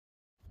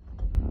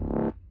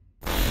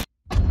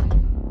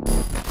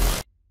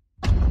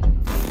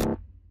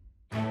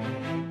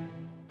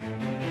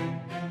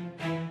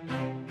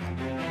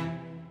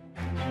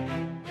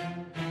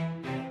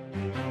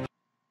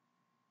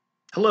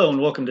Hello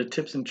and welcome to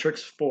Tips and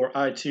Tricks for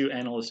I2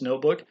 Analyst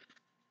Notebook.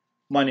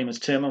 My name is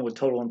Tim, I'm with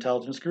Total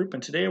Intelligence Group,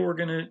 and today we're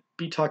going to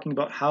be talking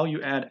about how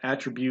you add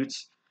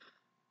attributes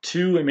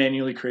to a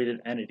manually created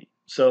entity.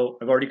 So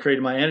I've already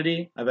created my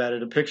entity, I've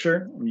added a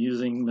picture, I'm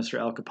using Mr.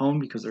 Al Capone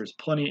because there's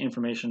plenty of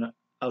information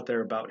out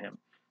there about him.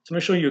 So I'm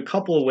going to show you a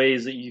couple of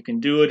ways that you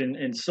can do it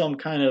and some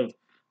kind of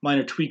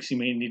minor tweaks you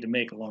may need to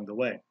make along the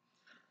way.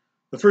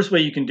 The first way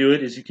you can do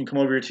it is you can come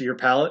over here to your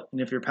palette, and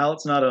if your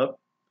palette's not up,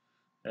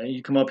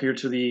 you come up here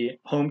to the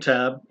Home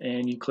tab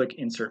and you click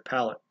Insert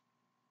Palette.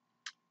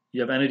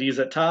 You have entities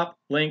at top,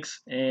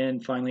 links,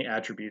 and finally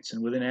attributes.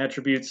 And within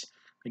attributes,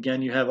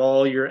 again, you have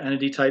all your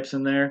entity types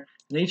in there.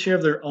 And they each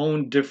have their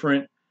own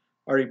different,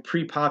 already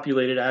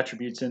pre-populated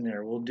attributes in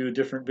there. We'll do a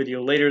different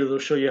video later that'll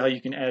show you how you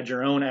can add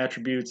your own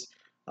attributes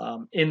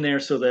in there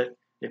so that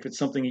if it's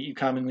something that you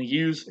commonly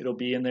use, it'll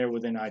be in there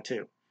within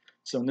I2.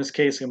 So in this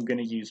case, I'm going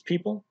to use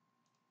people.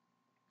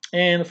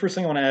 And the first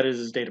thing I want to add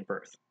is date of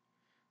birth.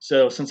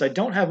 So since I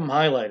don't have them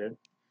highlighted,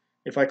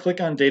 if I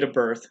click on date of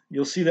birth,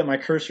 you'll see that my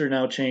cursor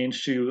now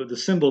changed to the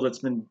symbol that's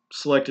been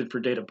selected for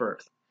date of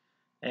birth.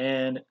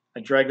 And I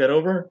drag that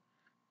over,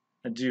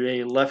 I do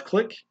a left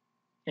click,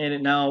 and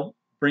it now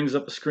brings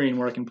up a screen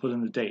where I can put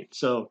in the date.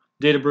 So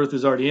date of birth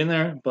is already in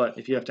there, but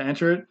if you have to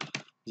enter it,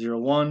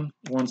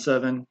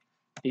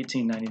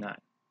 01/17/1899.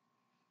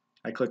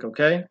 I click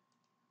OK,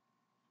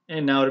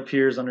 and now it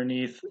appears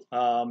underneath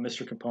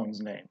Mr.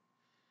 Capone's name.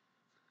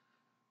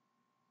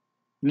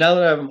 Now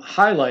that I've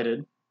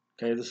highlighted,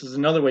 okay, this is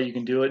another way you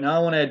can do it. Now I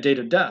want to add date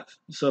of death.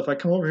 So if I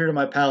come over here to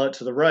my palette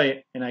to the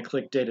right and I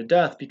click date of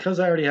death, because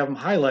I already have them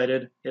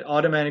highlighted, it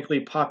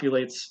automatically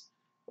populates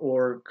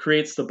or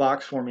creates the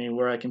box for me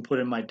where I can put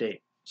in my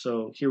date.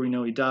 So here we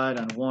know he died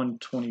on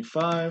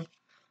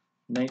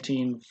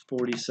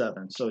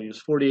 1/25/1947. So he was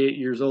 48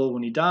 years old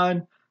when he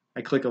died.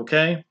 I click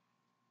OK.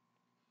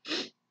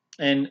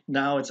 And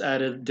now it's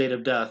added date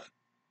of death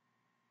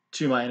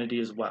to my entity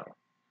as well.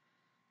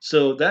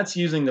 So that's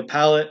using the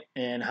palette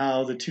and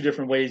how the two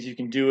different ways you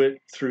can do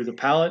it through the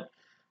palette.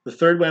 The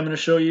third way I'm going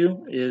to show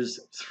you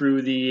is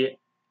through the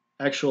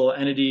actual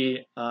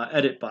entity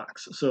edit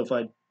box. So if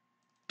I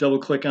double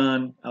click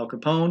on Al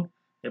Capone,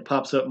 it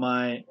pops up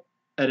my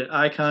edit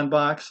icon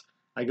box.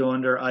 I go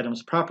under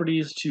items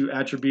properties to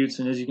attributes,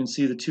 and as you can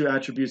see, the two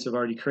attributes I've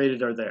already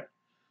created are there.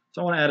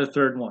 So I want to add a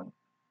third one.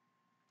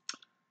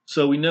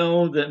 So we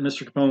know that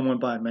Mr. Capone went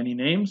by many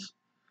names.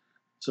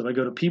 So if I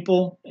go to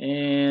people,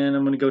 and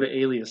I'm going to go to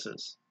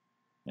aliases.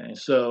 Okay,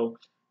 so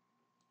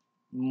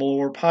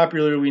more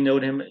popular, we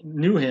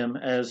knew him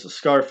as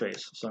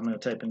Scarface. So I'm going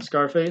to type in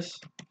Scarface.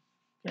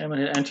 Okay, I'm going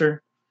to hit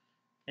enter,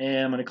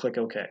 and I'm going to click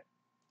OK.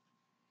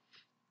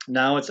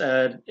 Now it's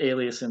add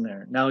alias in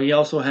there. Now he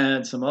also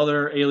had some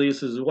other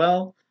aliases as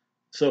well.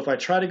 So if I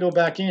try to go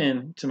back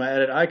in to my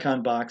edit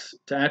icon box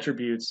to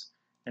attributes,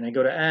 and I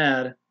go to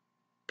add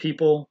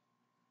people,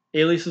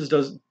 aliases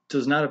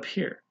does not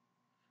appear.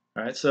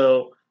 All right,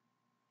 so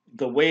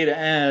the way to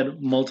add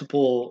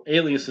multiple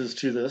aliases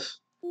to this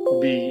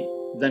would be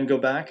then go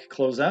back,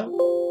 close out,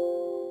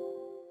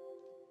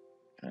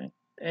 okay,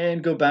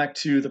 and go back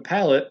to the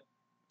palette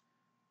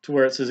to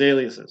where it says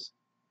aliases.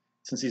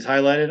 Since he's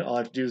highlighted, all I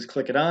have to do is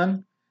click it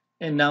on,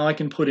 and now I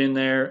can put in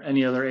there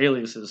any other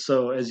aliases.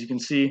 So as you can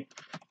see,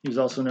 he was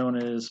also known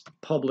as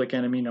public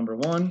enemy number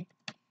 1.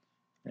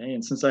 Okay,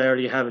 and since I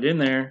already have it in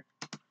there,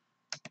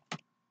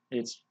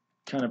 it's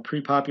kind of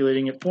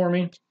pre-populating it for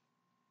me.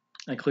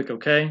 I click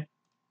OK,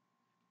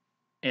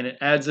 and it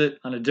adds it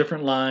on a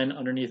different line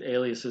underneath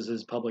aliases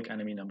as public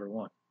enemy number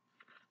 1.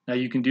 Now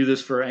you can do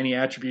this for any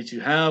attributes you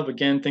have.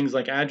 Again, things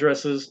like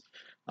addresses,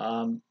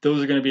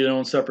 those are going to be their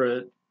own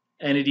separate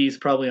entities,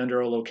 probably under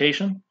a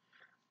location.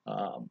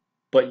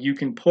 But you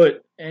can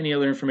put any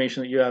other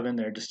information that you have in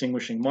there,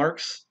 distinguishing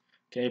marks,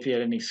 okay, if you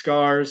had any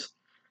scars.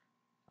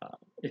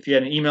 If you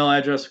had an email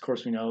address, of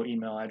course we know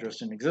email address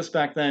didn't exist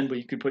back then, but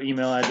you could put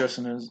email address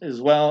in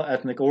as well,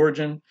 ethnic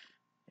origin,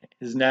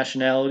 his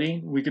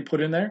nationality we could put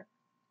in there.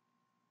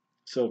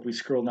 So if we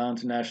scroll down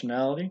to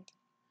nationality,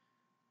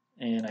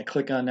 and I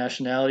click on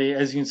nationality,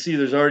 as you can see,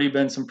 there's already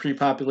been some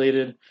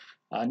pre-populated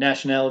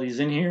nationalities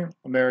in here: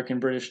 American,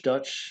 British,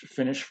 Dutch,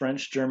 Finnish,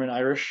 French, German,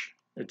 Irish,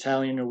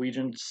 Italian,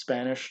 Norwegian,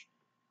 Spanish,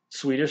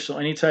 Swedish. So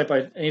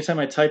anytime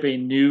I type a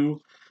new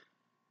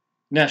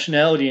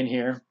nationality in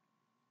here,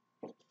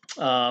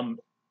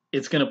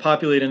 it's going to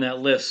populate in that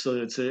list.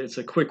 So it's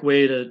a quick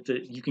way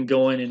that you can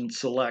go in and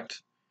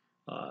select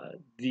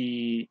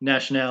the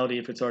nationality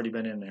if it's already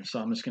been in there. So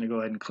I'm just going to go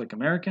ahead and click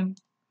American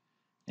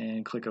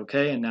and click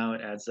OK, and now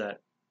it adds that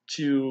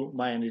to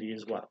my entity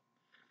as well.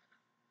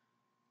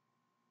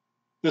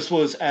 This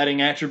was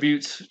adding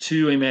attributes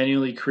to a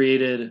manually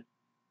created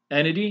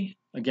entity.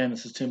 Again,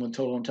 this is Tim with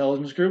Total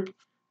Intelligence Group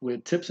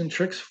with tips and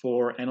tricks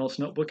for Analyst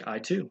Notebook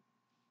I2.